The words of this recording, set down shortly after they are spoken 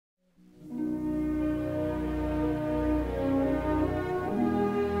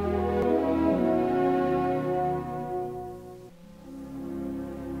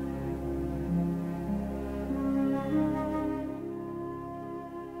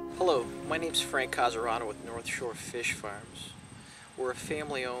Hello, my name's Frank Causarano with North Shore Fish Farms. We're a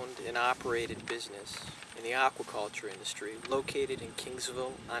family-owned and operated business in the aquaculture industry located in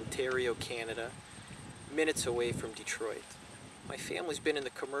Kingsville, Ontario, Canada, minutes away from Detroit. My family's been in the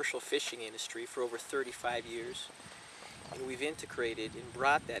commercial fishing industry for over 35 years, and we've integrated and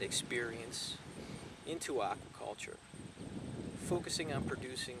brought that experience into aquaculture, focusing on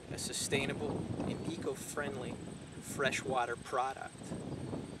producing a sustainable and eco-friendly freshwater product,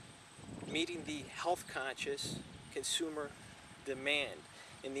 meeting the health-conscious consumer demand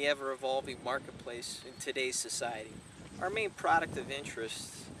in the ever-evolving marketplace in today's society. Our main product of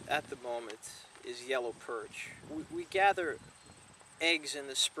interest at the moment is yellow perch. We gather eggs in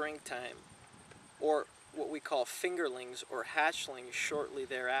the springtime, or what we call fingerlings or hatchlings shortly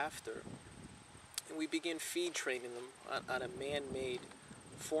thereafter, and we begin feed training them on a man-made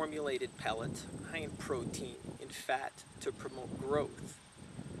formulated pellet high in protein and fat to promote growth.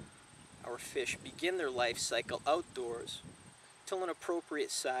 Our fish begin their life cycle outdoors till an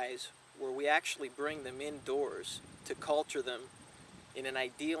appropriate size, where we actually bring them indoors to culture them in an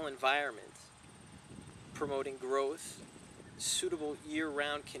ideal environment, promoting growth, suitable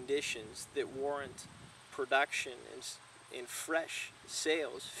year-round conditions that warrant production in fresh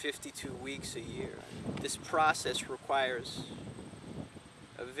sales 52 weeks a year. This process requires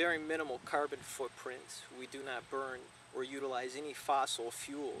a very minimal carbon footprint. We do not burn or utilize any fossil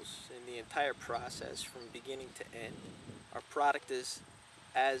fuels in the entire process from beginning to end. Our product is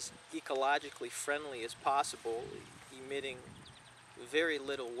as ecologically friendly as possible, emitting very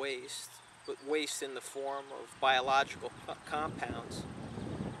little waste, but waste in the form of biological compounds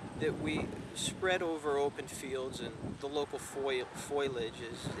that we spread over open fields, and the local foliage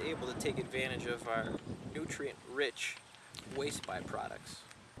is able to take advantage of our nutrient-rich waste byproducts.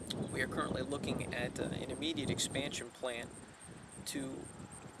 We are currently looking at an immediate expansion plan to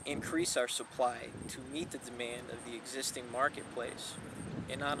increase our supply to meet the demand of the existing marketplace,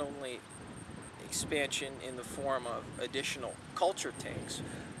 and not only expansion in the form of additional culture tanks,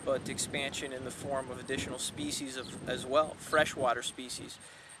 but expansion in the form of additional species as well, freshwater species,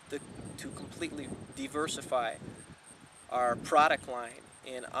 to completely diversify our product line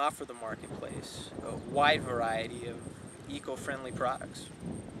and offer the marketplace a wide variety of eco-friendly products.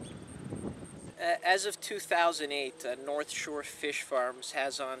 As of 2008, North Shore Fish Farms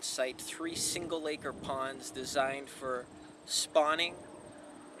has on site 3 single-acre ponds designed for spawning,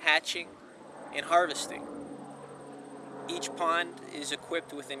 hatching, and harvesting. Each pond is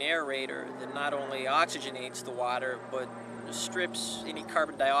equipped with an aerator that not only oxygenates the water, but strips any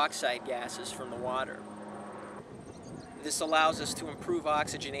carbon dioxide gases from the water. This allows us to improve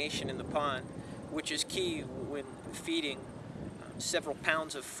oxygenation in the pond, which is key when feeding several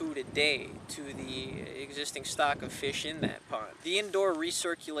pounds of food a day to the existing stock of fish in that pond. The indoor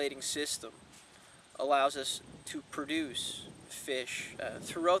recirculating system allows us to produce fish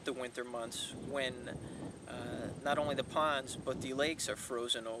throughout the winter months when not only the ponds but the lakes are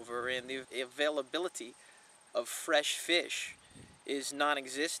frozen over and the availability of fresh fish is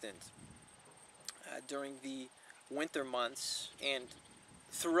non-existent. During the winter months and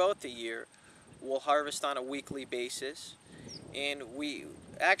throughout the year, we'll harvest on a weekly basis, and we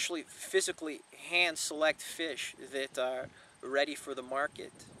actually physically hand select fish that are ready for the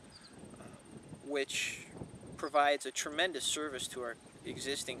market, which provides a tremendous service to our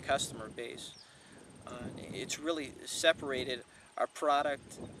existing customer base. It's really separated our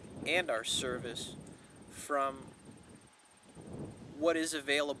product and our service from what is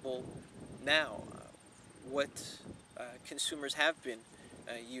available now, what consumers have been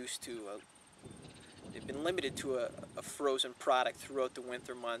used to. They've been limited to a frozen product throughout the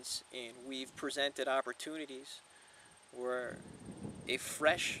winter months, and we've presented opportunities where a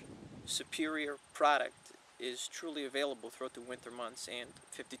fresh, superior product is truly available throughout the winter months and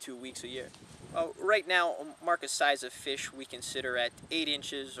 52 weeks a year. Right now, market size of fish we consider at 8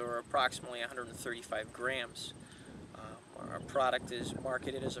 inches or approximately 135 grams. Our product is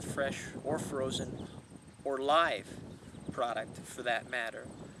marketed as a fresh or frozen or live product for that matter.